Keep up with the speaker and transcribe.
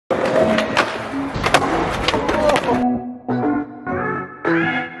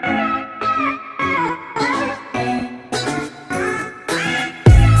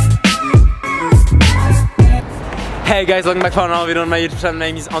Hey guys, welcome back for another video on my YouTube channel. My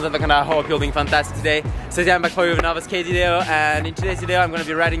name is Anton and I hope you're doing fantastic today. So today I'm back for you with another skate video, and in today's video I'm going to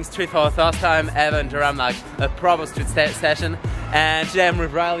be riding street for the first time ever in Durham, like a proper street session. And today I'm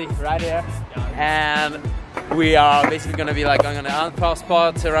with Riley right here, and we are basically going to be like going on an first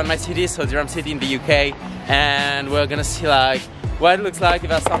spot around my city, so Durham City in the UK, and we're going to see like what it looks like if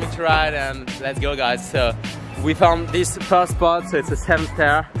there's something to ride, and let's go guys. So we found this first spot, so it's a 7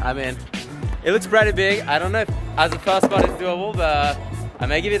 stair. I mean, it looks pretty big. I don't know if as a first spot it's doable, but I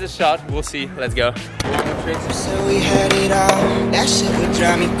may give it a shot. We'll see. Let's go. So we had it all. That shit would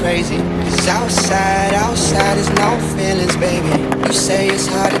drive me crazy. Cause outside is no feelings, baby. You say it's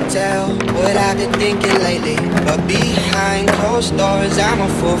hard to tell what I've been thinking lately, but behind closed doors I'm a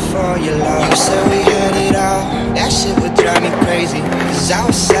fool for your love. You said we had it all. That shit would drive me crazy. Cause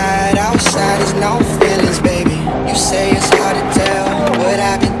outside is no feelings, baby. You say it's hard to tell what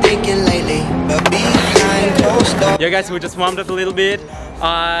I've been thinking lately, but behind closed doors. Yeah guys, we just warmed up a little bit.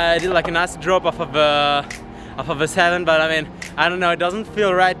 I did like a nice drop off of a 7, but I mean, I don't know, it doesn't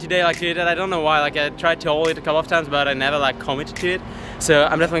feel right today like to it. I don't know why. Like I tried to hold it a couple of times, but I never like committed to it. So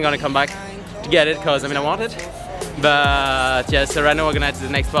I'm definitely gonna come back to get it, because I mean I want it. But yeah, so right now we're gonna head to the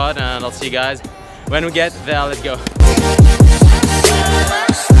next spot, and I'll see you guys when we get there. Let's go.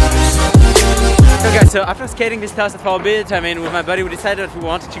 Okay, so after skating this stairset for a bit, I mean, with my buddy, we decided that we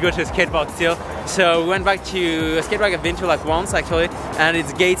wanted to go to a skate park still. So we went back to a skate park I've been to like once actually, and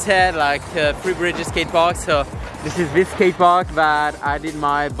it's Gateshead, like Free Bridges skate park. So this is this skate park that I did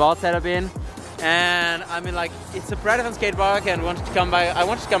my board setup in, and I mean, like, it's a pretty fun skate park, and I wanted to come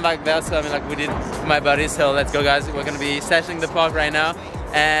back there. So I mean, like, we did with my buddy. So let's go, guys. We're gonna be seshing the park right now,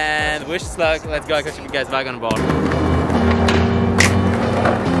 and wish us luck. Let's go. I can see you guys back on the board.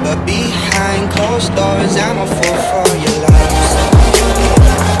 But behind closed doors, I'm a fool for your love.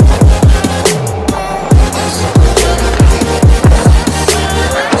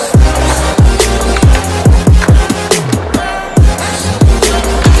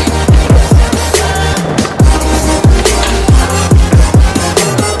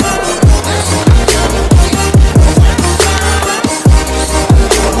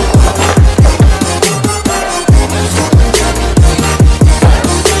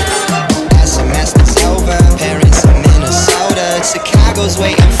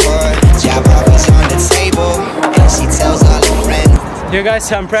 Yeah guys,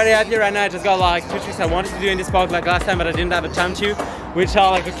 so I'm pretty happy right now. I just got like 2 tricks I wanted to do in this park like last time, but I didn't have the time to, which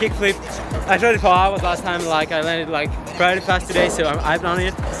are like a kickflip. I tried it for hours last time, like I landed like pretty fast today, so I'm hyped on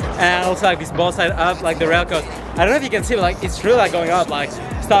it. And also like this boardslide up, like the rail coast. I don't know if you can see, but like it's really like going up, like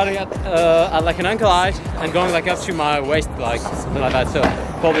starting at like an ankle height and going like up to my waist, like something like that. So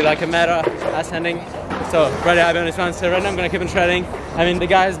probably like a meter ascending. So pretty happy on this one. So right now I'm gonna keep on shredding. I mean, the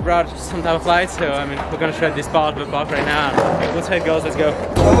guys brought some type of light, so I mean we're gonna shred this part of the park right now. We'll see how it goes. Let's go.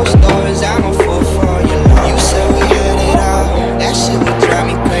 Closed doors, I'm a fool for your love. You said we had it all. That shit would drive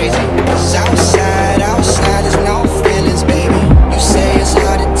me crazy. Cause outside is no feelings, baby. You say it's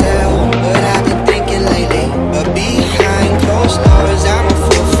hard to tell what I've been thinking lately, but behind closed doors, I'm a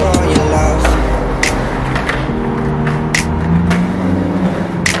fool for your love.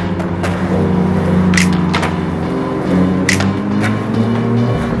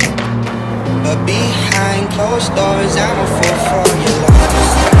 But behind closed doors, I'm a fool for your love.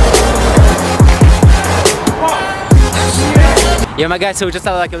 Yeah my guys, so we just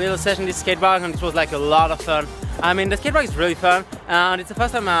had like a little session in this skate park, and it was like a lot of fun. I mean, the skate park is really fun, and it's the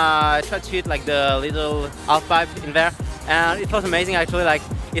first time I tried to hit like the little half pipe in there, and it was amazing actually. Like,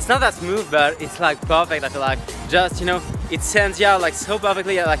 it's not that smooth, but it's like perfect. I feel like just, you know, it sends you out like so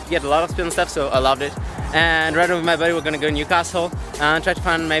perfectly. Like you get a lot of spin and stuff, so I loved it. And right now with my buddy, we're gonna go to Newcastle and try to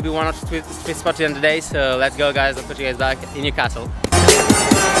find maybe 1 or 2 street spots at the end of the day. So let's go guys, I'll put you guys back in Newcastle.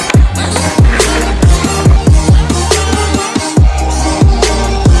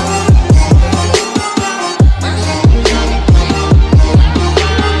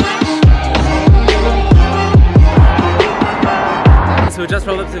 So we just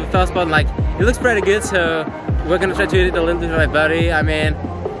rolled up to the first spot, and like it looks pretty good, so we're gonna try to hit it a little bit with my buddy. I mean,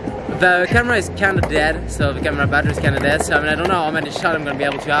 the camera is kinda dead, so the camera battery is kinda dead, so I mean I don't know how many shots I'm gonna be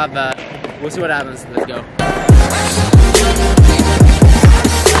able to have, but we'll see what happens. Let's go.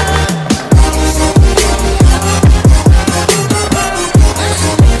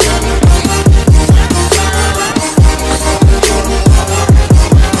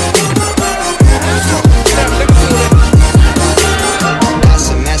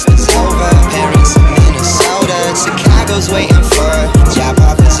 Waiting for job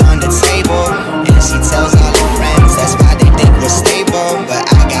offers on the table, and she tells